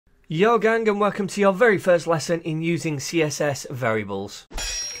Yo gang, and welcome to your very first lesson in using CSS variables.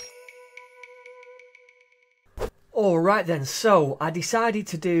 Alright then, so I decided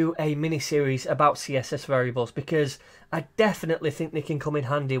to do a mini-series about CSS variables because I definitely think they can come in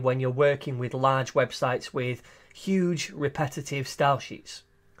handy when you're working with large websites with huge repetitive style sheets.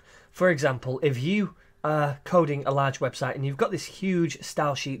 For example, if you are coding a large website and you've got this huge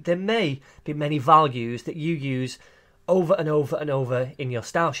style sheet, there may be many values that you use over and over and over in your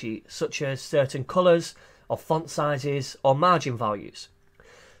style sheet, such as certain colours or font sizes or margin values.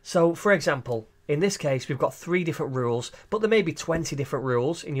 So for example, in this case we've got 3 different rules, but there may be 20 different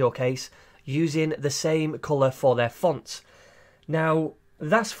rules in your case using the same colour for their fonts. Now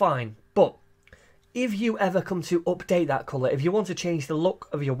that's fine, but if you ever come to update that colour, if you want to change the look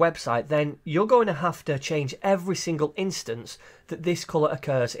of your website, then you're going to have to change every single instance that this colour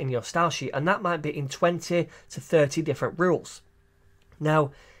occurs in your style sheet, and that might be in 20 to 30 different rules.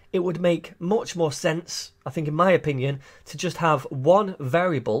 Now, it would make much more sense, I think in my opinion, to just have one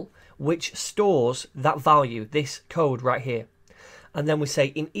variable which stores that value, this code right here. And then we say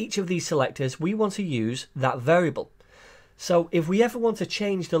in each of these selectors, we want to use that variable. So if we ever want to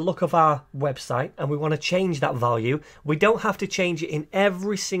change the look of our website and we want to change that value, we don't have to change it in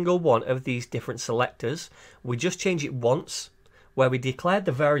every single one of these different selectors. We just change it once where we declare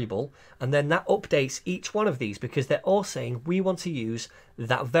the variable, and then that updates each one of these because they're all saying we want to use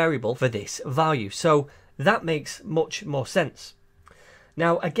that variable for this value. So that makes much more sense.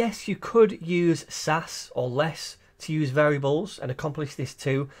 Now, I guess you could use Sass or less to use variables and accomplish this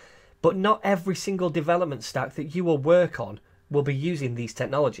too. But not every single development stack that you will work on will be using these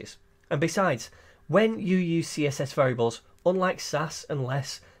technologies. And besides, when you use CSS variables, unlike Sass and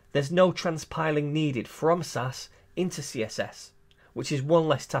less, there's no transpiling needed from Sass into CSS, which is one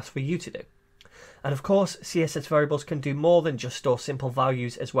less task for you to do. And of course, CSS variables can do more than just store simple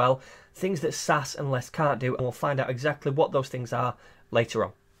values as well, things that Sass and less can't do, and we'll find out exactly what those things are later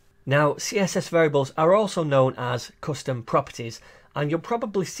on. Now, CSS variables are also known as custom properties, and you'll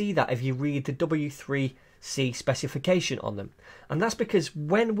probably see that if you read the W3C specification on them. And that's because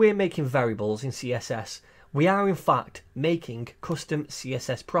when we're making variables in CSS, we are in fact making custom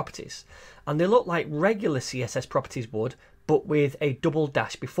CSS properties. And they look like regular CSS properties would, but with a double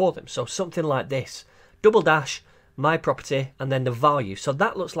dash before them. So something like this, double dash, my property, and then the value. So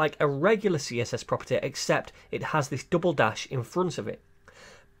that looks like a regular CSS property, except it has this double dash in front of it.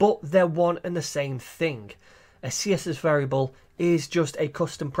 But they're one and the same thing. A CSS variable is just a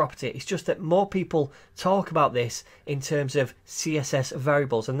custom property. It's just that more people talk about this in terms of CSS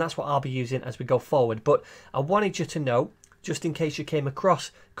variables, and that's what I'll be using as we go forward. But I wanted you to know, just in case you came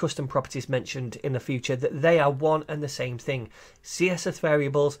across custom properties mentioned in the future, that they are one and the same thing. CSS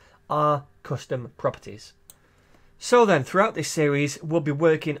variables are custom properties. So then, throughout this series, we'll be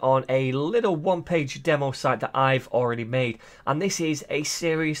working on a little one-page demo site that I've already made. And this is a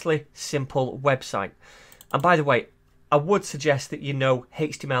seriously simple website. And by the way, I would suggest that you know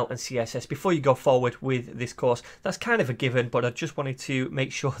HTML and CSS before you go forward with this course. That's kind of a given, but I just wanted to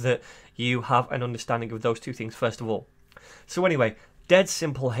make sure that you have an understanding of those two things first of all. So anyway, dead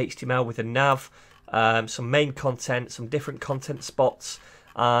simple HTML with a nav, some main content, some different content spots,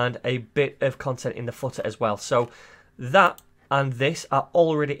 and a bit of content in the footer as well. So that and this are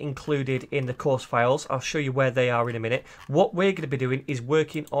already included in the course files. I'll show you where they are in a minute. What we're going to be doing is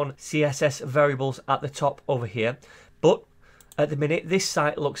working on CSS variables at the top over here. But at the minute, this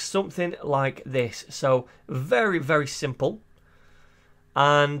site looks something like this. So very, very simple.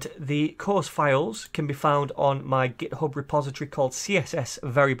 And the course files can be found on my GitHub repository called CSS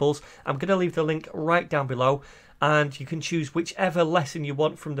Variables. I'm going to leave the link right down below. And you can choose whichever lesson you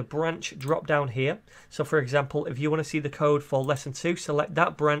want from the branch drop down here. So for example, if you want to see the code for lesson 2, select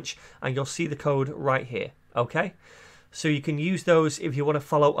that branch and you'll see the code right here. Okay, so you can use those if you want to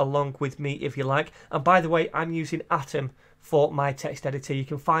follow along with me if you like. And by the way, I'm using Atom for my text editor. You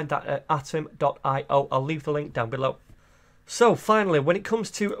can find that at atom.io. I'll leave the link down below. So finally, when it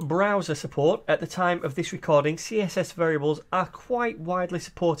comes to browser support, at the time of this recording, CSS variables are quite widely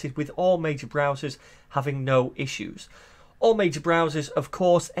supported with all major browsers having no issues. All major browsers, of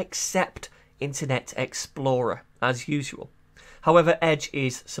course, except Internet Explorer, as usual. However, Edge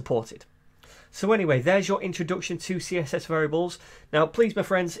is supported. So anyway, there's your introduction to CSS variables. Now, please, my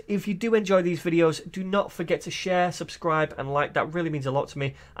friends, if you do enjoy these videos, do not forget to share, subscribe, and like. That really means a lot to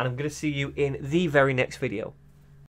me, and I'm going to see you in the very next video.